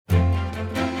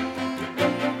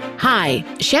Hi,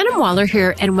 Shannon Waller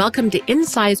here, and welcome to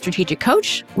Inside Strategic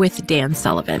Coach with Dan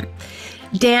Sullivan.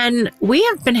 Dan, we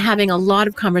have been having a lot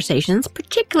of conversations,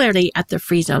 particularly at the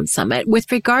Free Zone Summit,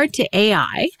 with regard to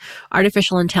AI,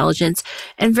 artificial intelligence,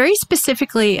 and very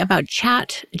specifically about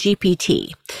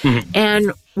ChatGPT. Mm-hmm.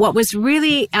 And what was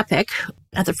really epic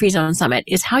at the Free Zone Summit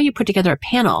is how you put together a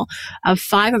panel of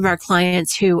 5 of our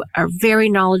clients who are very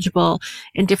knowledgeable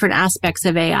in different aspects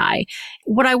of AI.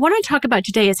 What I want to talk about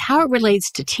today is how it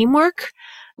relates to teamwork.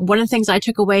 One of the things I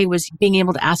took away was being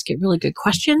able to ask it really good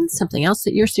questions, something else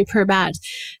that you're superb at.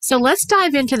 So let's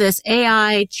dive into this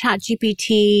AI,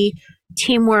 ChatGPT,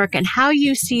 teamwork, and how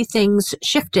you see things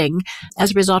shifting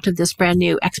as a result of this brand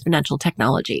new exponential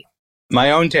technology.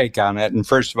 My own take on it, and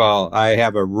first of all, I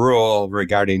have a rule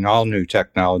regarding all new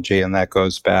technology, and that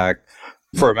goes back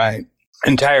for my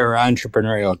entire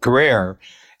entrepreneurial career,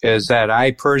 is that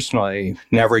I personally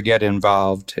never get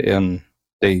involved in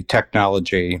the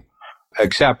technology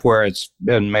except where it's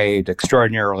been made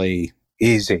extraordinarily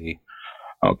easy.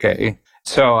 Okay.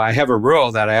 So I have a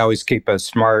rule that I always keep a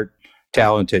smart,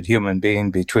 talented human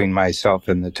being between myself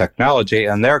and the technology,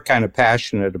 and they're kind of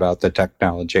passionate about the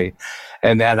technology.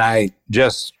 And then I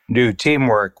just do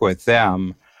teamwork with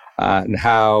them on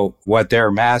how what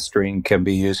they're mastering can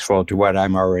be useful to what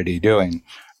I'm already doing.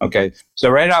 Okay. So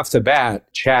right off the bat,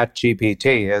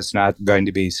 ChatGPT is not going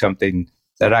to be something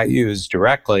that I use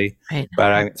directly, right.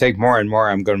 But I think more and more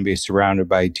I'm going to be surrounded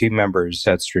by team members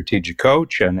at Strategic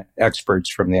Coach and experts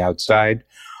from the outside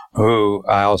who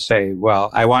I'll say,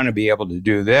 well, I want to be able to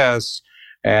do this,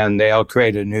 and they'll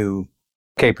create a new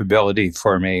capability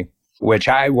for me, which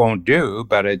I won't do,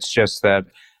 but it's just that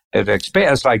it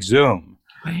expands like Zoom.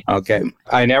 Right. Okay.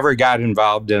 I never got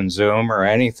involved in Zoom or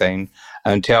anything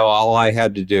until all I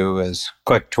had to do is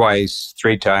click twice,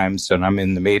 3 times, and I'm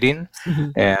in the meeting.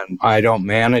 Mm-hmm. And I don't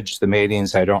manage the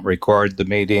meetings. I don't record the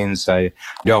meetings. I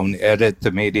don't edit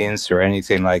the meetings or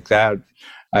anything like that.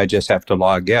 I just have to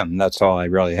log in. That's all I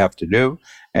really have to do,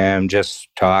 and just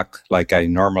talk like I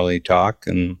normally talk.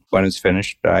 And when it's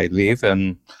finished, I leave.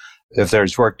 And if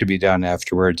there's work to be done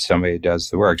afterwards, somebody does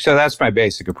the work. So that's my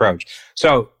basic approach.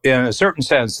 So in a certain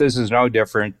sense, this is no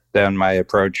different than my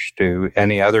approach to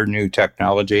any other new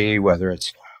technology, whether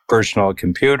it's personal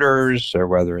computers or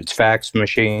whether it's fax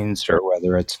machines or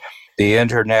whether it's the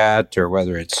internet or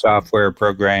whether it's software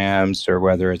programs or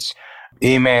whether it's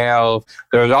email.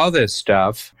 There's all this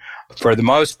stuff. For the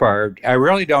most part, I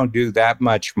really don't do that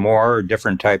much more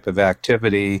different type of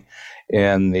activity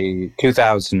in the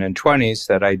 2020s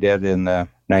that I did in the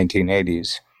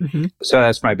 1980s. Mm-hmm. So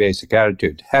that's my basic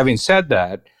attitude. Having said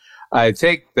that, I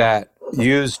think that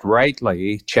used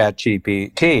rightly,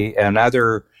 ChatGPT and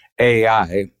other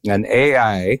AI, and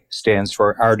AI stands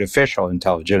for artificial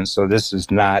intelligence. So this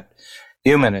is not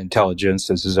human intelligence.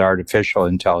 This is artificial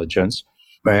intelligence.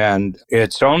 And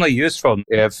it's only useful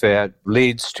if it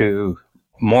leads to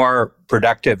more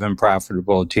productive and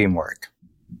profitable teamwork.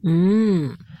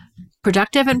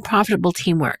 Productive and profitable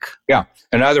teamwork. Yeah.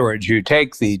 In other words, you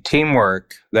take the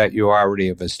teamwork that you already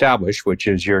have established, which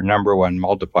is your number one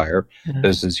multiplier. Mm-hmm.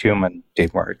 This is human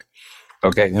teamwork.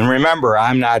 Okay. And remember,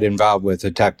 I'm not involved with the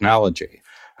technology.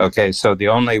 Okay. So the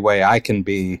only way I can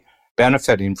be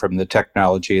benefiting from the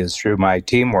technology is through my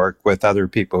teamwork with other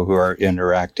people who are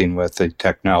interacting with the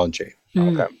technology.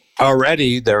 Okay.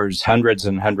 Already, there's hundreds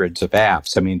and hundreds of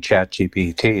apps. I mean,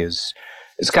 ChatGPT is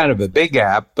kind of a big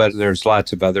app, but there's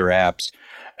lots of other apps.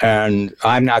 And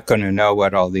I'm not going to know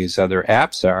what all these other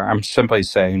apps are. I'm simply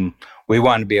saying we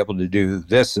want to be able to do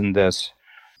this and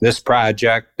this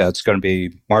project that's going to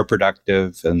be more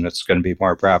productive and it's going to be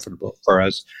more profitable for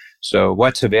us. So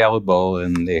what's available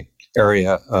in the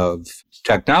area of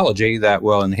technology that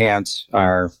will enhance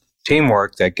our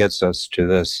teamwork that gets us to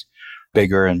this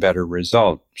bigger and better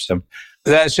result? So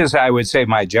that's just, I would say,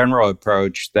 my general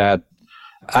approach, that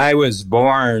I was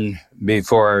born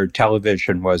before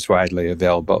television was widely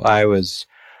available. I was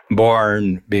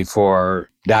born before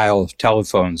dial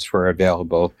telephones were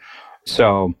available.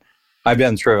 So I've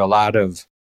been through a lot of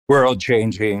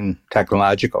world-changing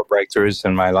technological breakthroughs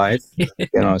in my life.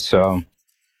 So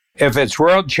if it's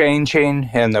world-changing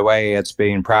in the way it's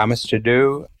being promised to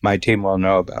do, my team will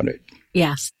know about it.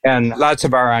 Yes. And lots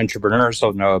of our entrepreneurs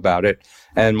will know about it.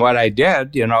 And what I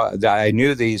did, I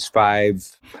knew these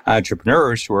 5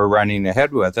 entrepreneurs who were running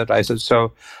ahead with it. I said,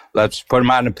 so let's put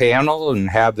them on a panel and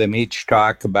have them each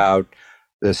talk about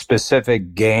the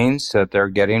specific gains that they're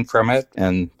getting from it.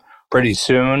 And pretty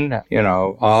soon,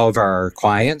 all of our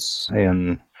clients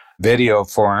in video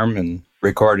form and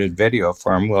recorded video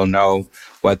form will know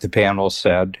what the panel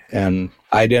said. And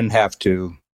I didn't have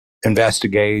to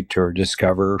investigate or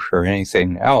discover or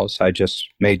anything else. I just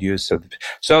made use of.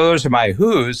 So those are my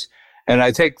who's. And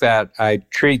I think that I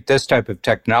treat this type of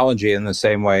technology in the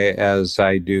same way as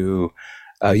I do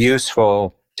a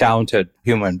useful, talented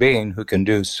human being who can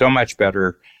do so much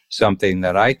better something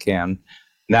that I can.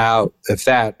 Now, if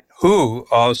that who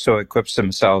also equips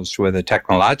themselves with a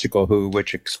technological who,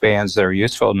 which expands their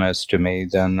usefulness to me,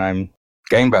 then I'm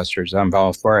gangbusters. I'm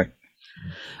all for it.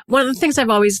 One of the things I've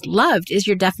always loved is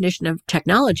your definition of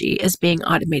technology as being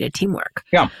automated teamwork.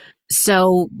 Yeah.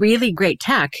 So really great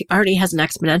tech already has an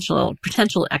potential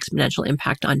exponential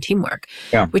impact on teamwork,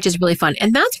 which is really fun.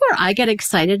 And that's where I get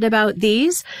excited about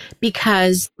these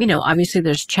because, obviously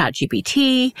there's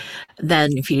ChatGPT. Then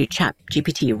if you do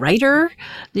ChatGPT Writer,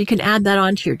 you can add that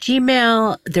onto your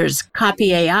Gmail. There's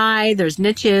Copy AI, there's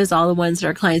niches, all the ones that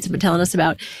our clients have been telling us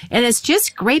about. And it's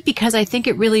just great because I think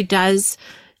it really does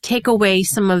take away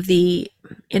some of the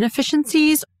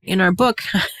inefficiencies in our book.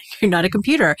 You're not a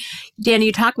computer. Dan,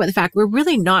 you talk about the fact we're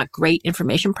really not great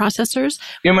information processors.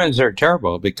 Humans are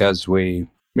terrible because we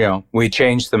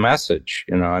change the message.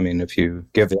 If you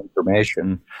give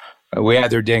information, we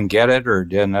either didn't get it or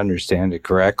didn't understand it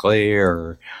correctly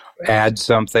or add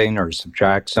something or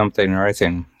subtract something or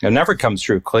anything. It never comes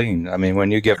through clean.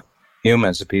 When you give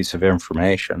humans a piece of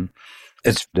information,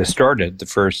 it's distorted the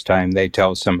first time they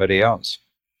tell somebody else.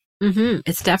 Mm-hmm.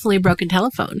 It's definitely a broken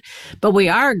telephone, but we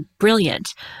are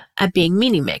brilliant at being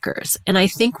meaning makers. And I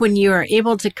think when you are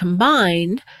able to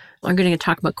combine, I'm going to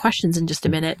talk about questions in just a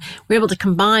minute, we're able to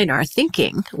combine our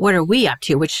thinking. What are we up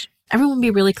to? Which everyone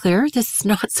be really clear. This is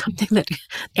not something that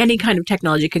any kind of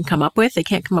technology can come up with. They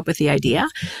can't come up with the idea,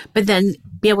 but then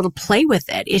be able to play with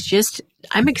it. It's just,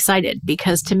 I'm excited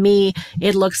because to me,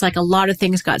 it looks like a lot of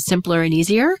things got simpler and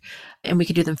easier and we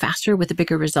could do them faster with a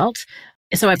bigger result.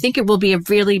 So I think it will be a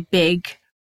really big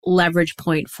leverage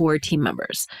point for team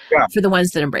members, for the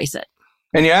ones that embrace it.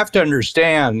 And you have to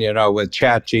understand, with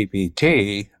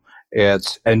ChatGPT,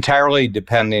 it's entirely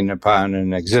depending upon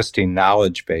an existing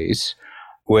knowledge base,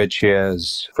 which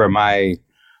is, from my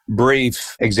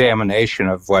brief examination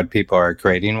of what people are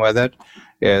creating with it,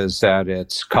 is that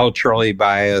it's culturally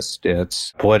biased,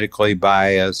 it's politically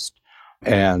biased,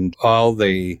 and all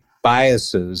the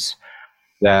biases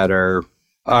that are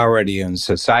already in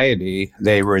society,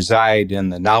 they reside in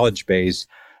the knowledge base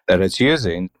that it's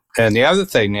using. And the other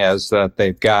thing is that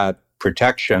they've got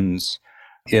protections,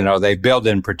 they build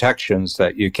in protections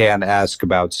that you can't ask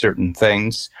about certain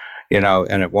things,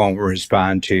 and it won't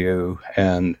respond to you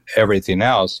and everything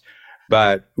else.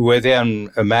 But within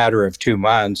a matter of 2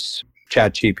 months,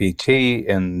 ChatGPT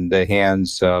in the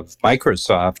hands of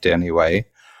Microsoft anyway,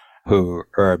 who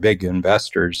are big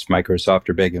investors, Microsoft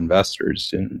are big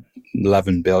investors in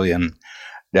 $11 billion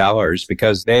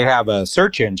because they have a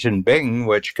search engine, Bing,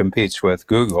 which competes with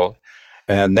Google.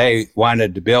 And they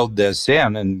wanted to build this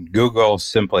in, and Google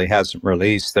simply hasn't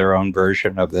released their own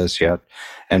version of this yet.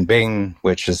 And Bing,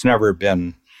 which has never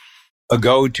been a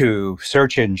go-to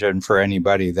search engine for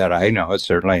anybody that I know,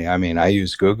 certainly, I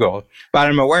use Google, but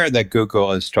I'm aware that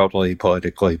Google is totally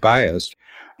politically biased.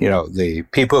 The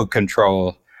people who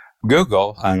control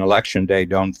Google on election day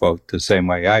don't vote the same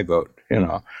way I vote, and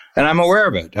I'm aware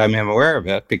of it. I'm aware of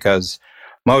it because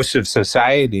most of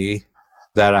society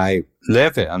that I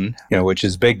live in, which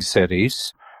is big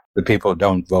cities, the people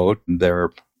don't vote.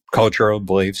 Their cultural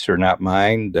beliefs are not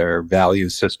mine. Their value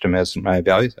system isn't my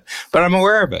value. But I'm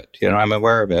aware of it. I'm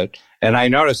aware of it. And I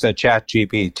notice that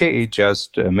ChatGPT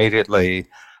just immediately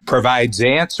provides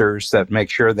answers that make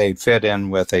sure they fit in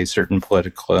with a certain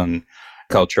political and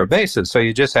cultural basis. So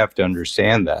you just have to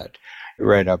understand that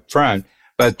right up front.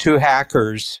 But 2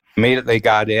 hackers immediately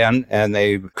got in and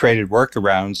they created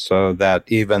workarounds so that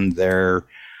even their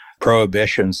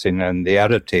prohibitions in the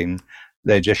editing,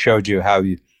 they just showed you how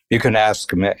you can ask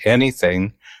them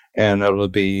anything and it'll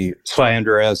be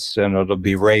slanderous and it'll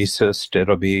be racist,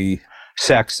 it'll be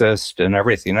sexist and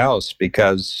everything else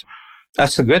because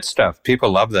that's the good stuff. People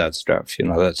love that stuff,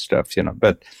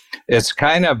 but it's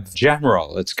kind of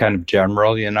general.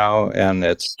 And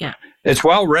it's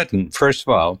well written, first of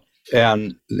all.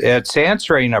 And it's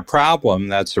answering a problem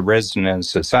that's arisen in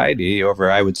society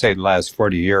over, I would say, the last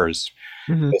 40 years.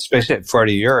 Mm-hmm. Especially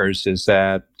 40 years is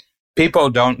that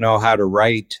people don't know how to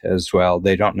write as well.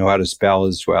 They don't know how to spell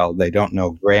as well. They don't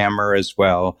know grammar as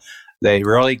well. They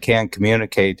really can't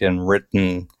communicate in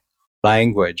written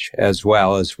language as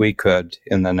well as we could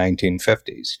in the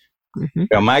 1950s.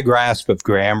 Mm-hmm. My grasp of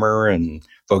grammar and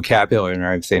vocabulary and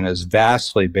everything is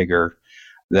vastly bigger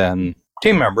than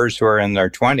team members who are in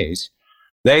their 20s.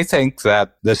 They think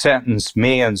that the sentence,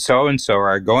 me and so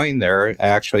are going there,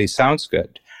 actually sounds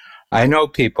good. I know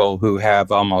people who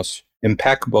have almost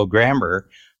impeccable grammar,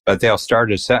 but they'll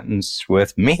start a sentence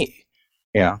with me.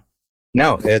 Yeah.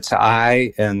 No, it's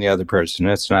I and the other person.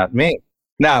 It's not me.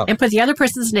 Now, And put the other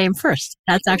person's name first.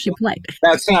 That's actually polite.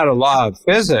 that's not a law of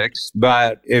physics,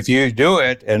 but if you do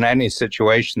it in any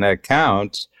situation that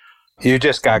counts, you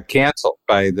just got canceled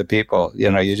by the people.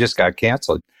 You just got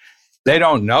canceled. They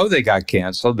don't know they got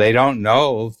canceled. They don't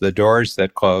know the doors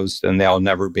that closed and they'll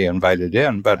never be invited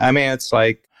in. But I mean, it's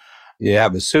like you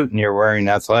have a suit and you're wearing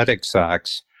athletic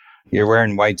socks. You're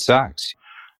wearing white socks.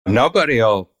 Nobody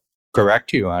will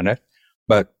correct you on it.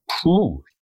 But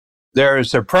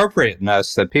there's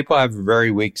appropriateness that people have a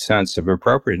very weak sense of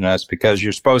appropriateness because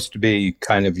you're supposed to be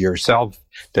kind of yourself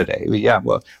today. Yeah,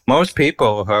 well, most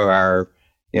people who are,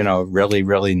 really,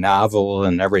 really novel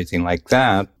and everything like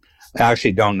that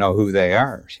actually don't know who they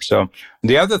are. So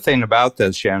the other thing about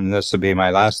this, Shannon, this will be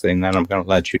my last thing, then I'm going to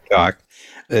let you talk,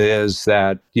 is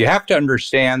that you have to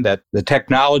understand that the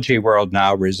technology world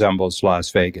now resembles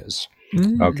Las Vegas.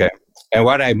 Okay. And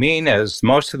what I mean is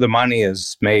most of the money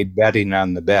is made betting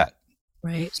on the bet.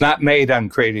 Right. It's not made on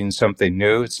creating something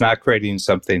new. It's not creating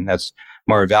something that's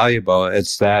more valuable.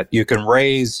 It's that you can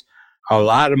raise a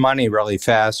lot of money really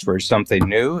fast for something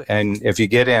new. And if you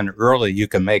get in early, you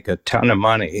can make a ton of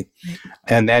money. Right.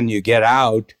 And then you get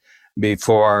out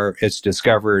before it's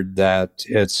discovered that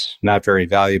it's not very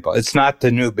valuable. It's not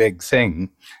the new big thing.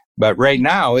 But right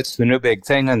now, it's the new big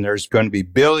thing, and there's going to be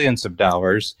billions of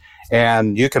dollars,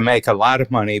 and you can make a lot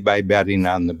of money by betting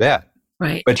on the bet.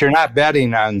 Right. But you're not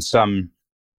betting on some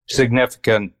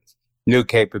significant new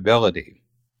capability.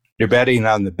 You're betting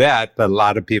on the bet, but a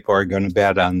lot of people are going to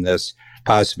bet on this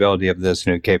possibility of this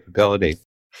new capability.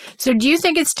 So do you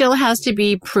think it still has to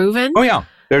be proven? Oh, yeah.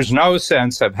 There's no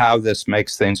sense of how this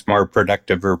makes things more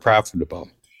productive or profitable.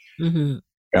 Mm-hmm.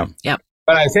 Yeah. Yep.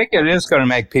 But I think it is going to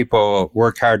make people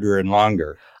work harder and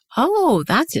longer. Oh,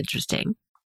 that's interesting.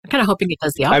 I'm kind of hoping it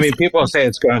does the opposite. I mean, people say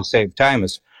it's going to save time.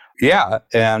 Yeah.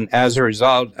 And as a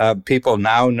result of people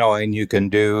now knowing you can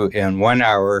do in 1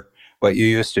 hour what you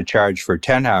used to charge for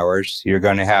 10 hours, you're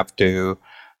going to have to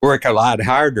work a lot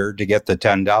harder to get the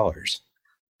 $10.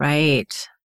 Right.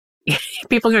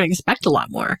 People are going to expect a lot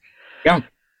more. Yeah.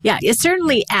 Yeah, it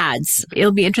certainly adds.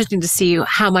 It'll be interesting to see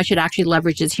how much it actually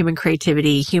leverages human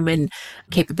creativity, human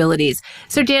capabilities.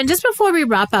 So, Dan, just before we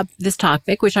wrap up this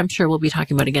topic, which I'm sure we'll be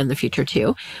talking about again in the future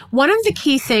too, one of the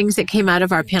key things that came out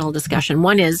of our panel discussion,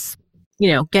 one is,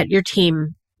 get your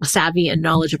team savvy and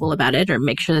knowledgeable about it, or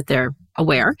make sure that they're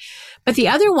aware. But the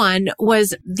other one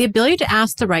was the ability to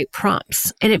ask the right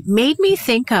prompts. And it made me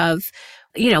think of,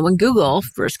 when Google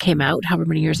first came out, however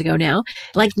many years ago now,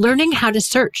 like learning how to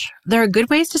search. There are good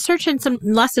ways to search and some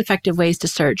less effective ways to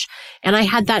search. And I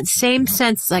had that same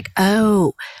sense like,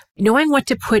 knowing what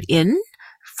to put in,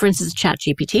 for instance,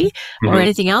 ChatGPT or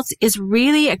anything else is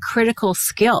really a critical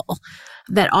skill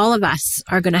that all of us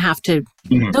are going to have to,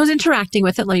 those interacting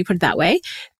with it, let me put it that way,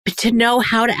 to know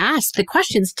how to ask the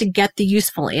questions to get the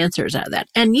useful answers out of that.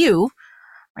 And you,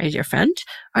 my dear friend,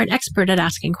 are an expert at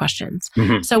asking questions.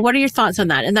 So what are your thoughts on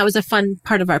that? And that was a fun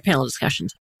part of our panel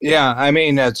discussions. Yeah, I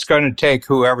mean, it's going to take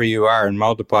whoever you are and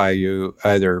multiply you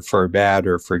either for bad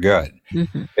or for good.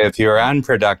 If you're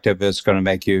unproductive, it's going to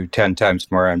make you 10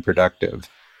 times more unproductive.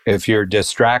 If you're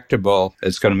distractible,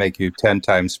 it's going to make you 10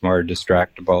 times more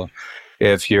distractible.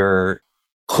 If you're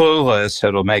clueless,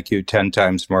 it'll make you 10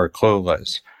 times more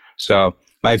clueless. So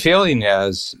my feeling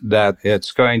is that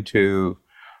it's going to,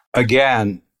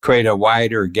 again, create a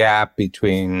wider gap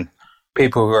between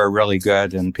people who are really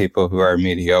good and people who are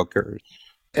mediocre.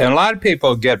 And a lot of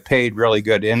people get paid really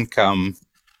good income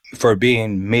for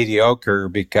being mediocre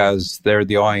because they're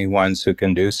the only ones who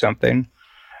can do something.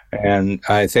 And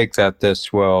I think that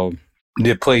this will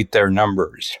deplete their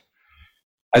numbers.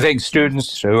 I think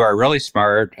students who are really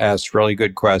smart, ask really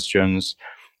good questions,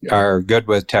 are good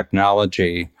with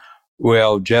technology,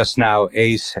 will just now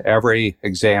ace every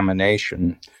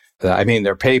examination. I mean,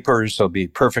 their papers will be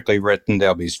perfectly written,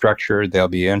 they'll be structured, they'll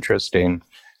be interesting,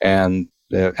 and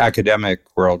the academic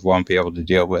world won't be able to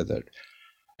deal with it.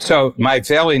 So my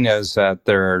feeling is that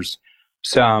there's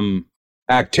some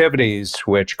activities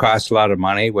which cost a lot of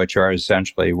money, which are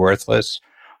essentially worthless.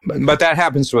 But that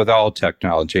happens with all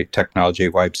technology. Technology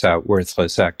wipes out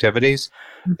worthless activities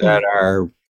that are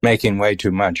making way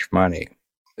too much money.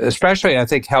 Especially, I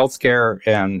think, healthcare,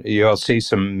 and you'll see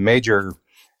some major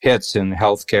hits in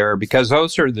healthcare because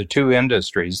those are the two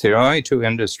industries, the only two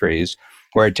industries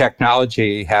where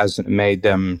technology hasn't made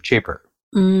them cheaper.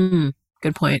 Good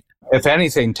point. If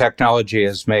anything, technology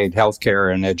has made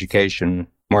healthcare and education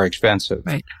more expensive.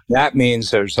 Right. That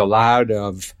means there's a lot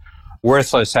of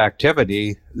worthless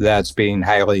activity that's being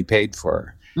highly paid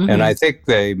for. And I think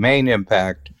the main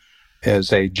impact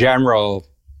is a general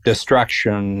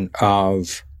destruction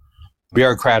of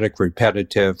bureaucratic,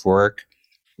 repetitive work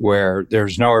where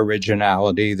there's no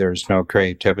originality, there's no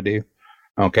creativity.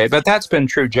 Okay, but that's been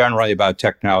true generally about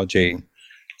technology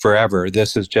forever.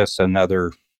 This is just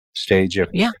another stage of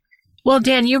Yeah. Well,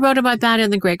 Dan, you wrote about that in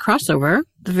The Great Crossover,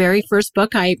 the very first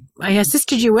book I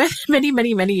assisted you with many,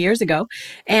 many, many years ago.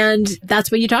 And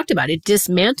that's what you talked about. It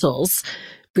dismantles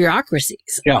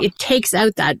bureaucracies. Yeah. It takes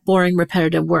out that boring,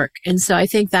 repetitive work. And so I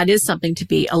think that is something to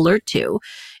be alert to,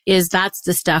 is that's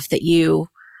the stuff that you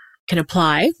can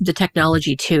apply the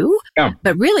technology to,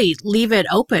 but really leave it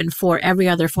open for every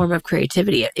other form of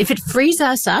creativity. If it frees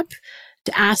us up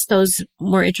to ask those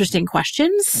more interesting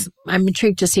questions, I'm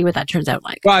intrigued to see what that turns out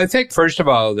like. Well, I think, first of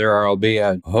all, there will be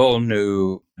a whole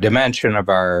new dimension of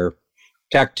our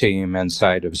tech team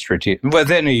inside of strategic.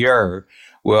 Within a year,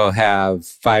 we'll have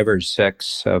 5 or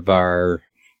 6 of our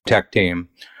tech team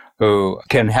who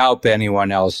can help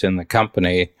anyone else in the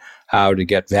company how to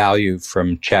get value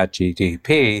from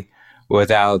ChatGPT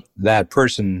without that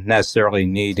person necessarily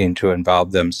needing to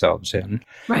involve themselves in.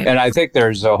 Right. And I think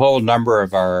there's a whole number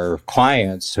of our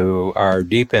clients who are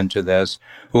deep into this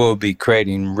who will be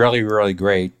creating really, really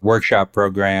great workshop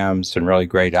programs and really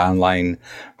great online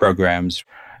programs.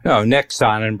 Nick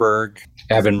Sonnenberg,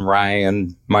 Evan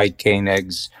Ryan, Mike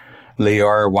Koenigs,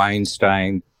 Leora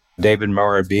Weinstein, David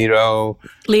Morabito.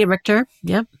 Leah Richter.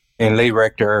 Yep. And Lee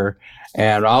Richter.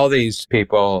 And all these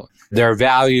people, their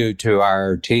value to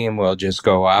our team will just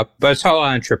go up. But it's all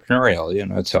entrepreneurial,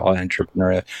 it's all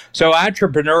entrepreneurial. So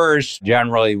entrepreneurs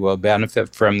generally will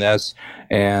benefit from this,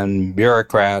 and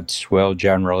bureaucrats will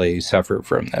generally suffer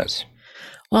from this.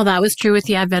 Well, that was true with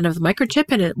the advent of the microchip,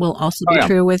 and it will also be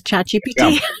true with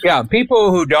ChatGPT. Yeah,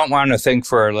 people who don't want to think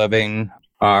for a living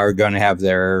are going to have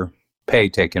their pay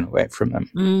taken away from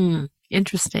them.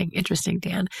 Interesting,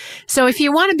 Dan. So if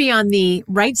you want to be on the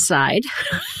right side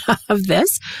of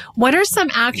this, what are some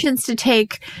actions to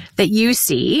take that you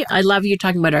see? I love you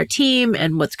talking about our team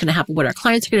and what's going to happen, what our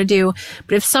clients are going to do.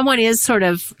 But if someone is sort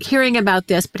of hearing about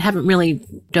this but haven't really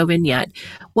dove in yet,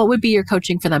 what would be your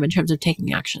coaching for them in terms of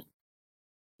taking action?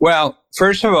 Well,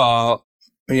 first of all,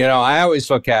 I always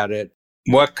look at it,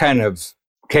 what kind of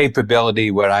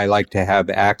capability would I like to have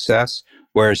access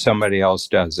where somebody else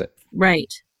does it?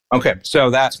 Right. Okay, so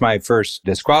that's my first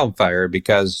disqualifier,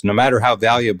 because no matter how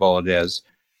valuable it is,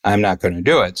 I'm not going to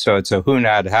do it. So it's a who,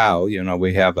 not how.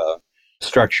 We have a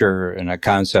structure and a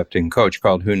concept in Coach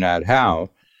called who, not how.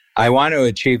 I want to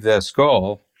achieve this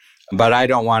goal, but I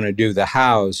don't want to do the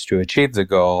hows to achieve the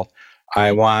goal.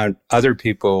 I want other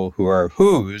people who are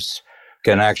who's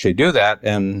can actually do that.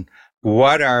 And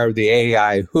what are the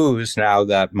AI who's now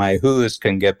that my who's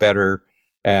can get better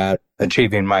at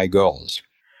achieving my goals?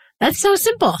 That's so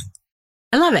simple.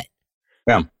 I love it.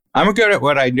 Yeah. I'm good at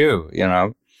what I do,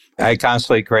 I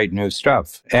constantly create new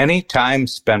stuff. Any time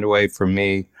spent away from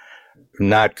me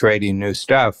not creating new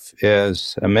stuff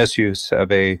is a misuse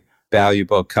of a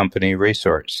valuable company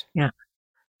resource. Yeah,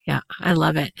 I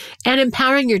love it. And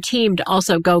empowering your team to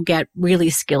also go get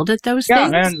really skilled at those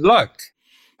things. Yeah, and look,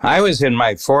 I was in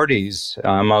my 40s,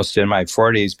 almost in my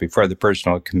 40s before the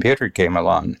personal computer came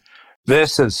along.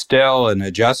 This is still an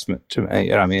adjustment to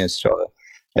me. It's still an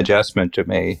adjustment to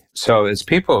me. So it's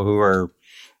people who are,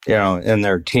 in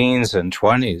their teens and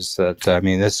 20s that,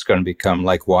 this is going to become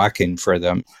like walking for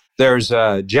them. There's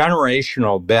a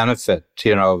generational benefit.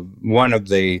 One of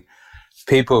the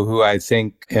people who I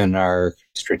think in our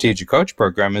strategic coach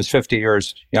program is 50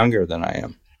 years younger than I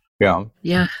am.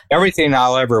 Yeah. Everything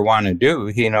I'll ever want to do,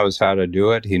 he knows how to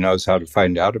do it. He knows how to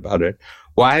find out about it.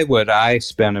 Why would I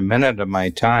spend a minute of my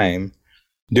time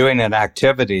doing an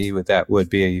activity that would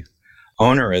be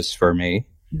onerous for me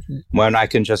when I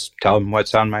can just tell him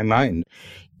what's on my mind?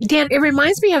 Dan, it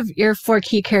reminds me of your 4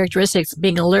 key characteristics: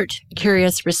 being alert,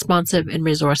 curious, responsive, and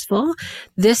resourceful.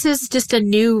 This is just a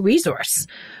new resource,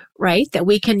 right, that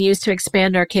we can use to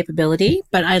expand our capability.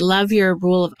 But I love your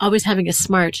rule of always having a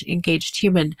smart, engaged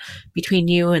human between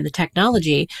you and the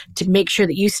technology to make sure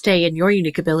that you stay in your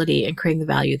unique ability and creating the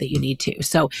value that you need to.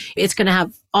 So it's going to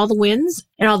have all the wins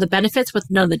and all the benefits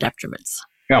with none of the detriments.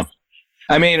 Yeah.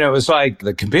 It was like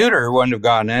the computer wouldn't have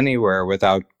gone anywhere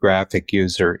without graphic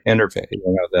user interface.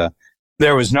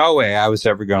 There was no way I was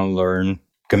ever going to learn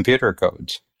computer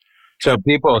codes. So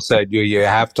people said, you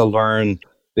have to learn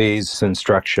these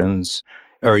instructions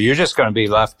or you're just going to be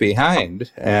left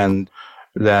behind. And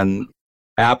then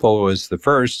Apple was the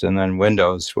first and then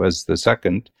Windows was the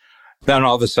second. Then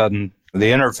all of a sudden,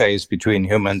 the interface between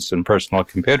humans and personal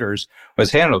computers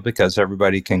was handled because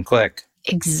everybody can click.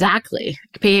 Exactly.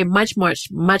 Be much more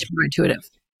intuitive.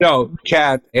 So,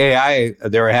 chat AI,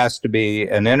 there has to be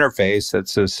an interface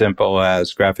that's as simple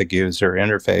as graphic user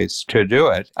interface to do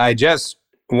it. I just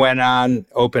went on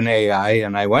OpenAI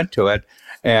and I went to it,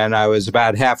 and I was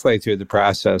about halfway through the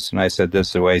process, and I said, this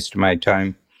is a waste of my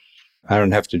time. I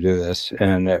don't have to do this.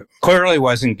 And it clearly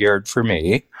wasn't geared for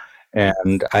me.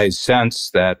 And I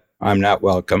sense that I'm not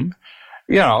welcome.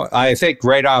 I think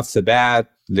right off the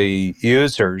bat, the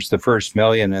users, the first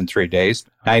million in 3 days,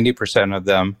 90% of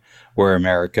them were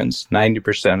Americans,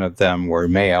 90% of them were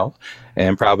male,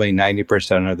 and probably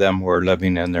 90% of them were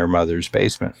living in their mother's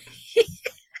basement.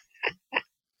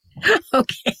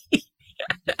 Okay.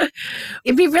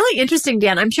 It'd be really interesting,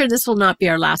 Dan. I'm sure this will not be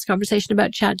our last conversation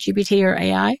about ChatGPT or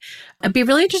AI. It'd be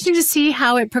really interesting to see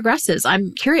how it progresses.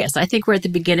 I'm curious. I think we're at the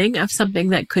beginning of something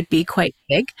that could be quite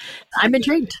big. I'm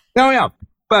intrigued. Oh, yeah.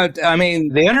 But I mean,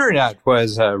 the internet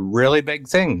was a really big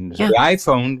thing. Yeah. The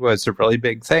iPhone was a really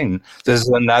big thing. This is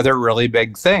another really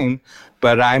big thing,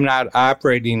 but I'm not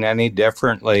operating any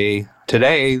differently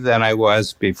today than I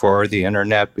was before the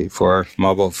internet, before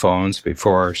mobile phones,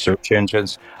 before search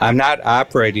engines. I'm not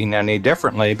operating any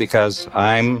differently because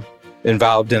I'm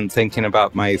involved in thinking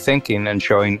about my thinking and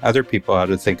showing other people how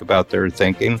to think about their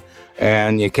thinking.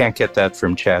 And you can't get that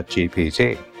from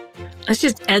ChatGPT. Let's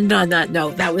just end on that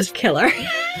note. That was killer.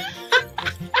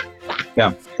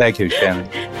 Yeah. Thank you, Shannon.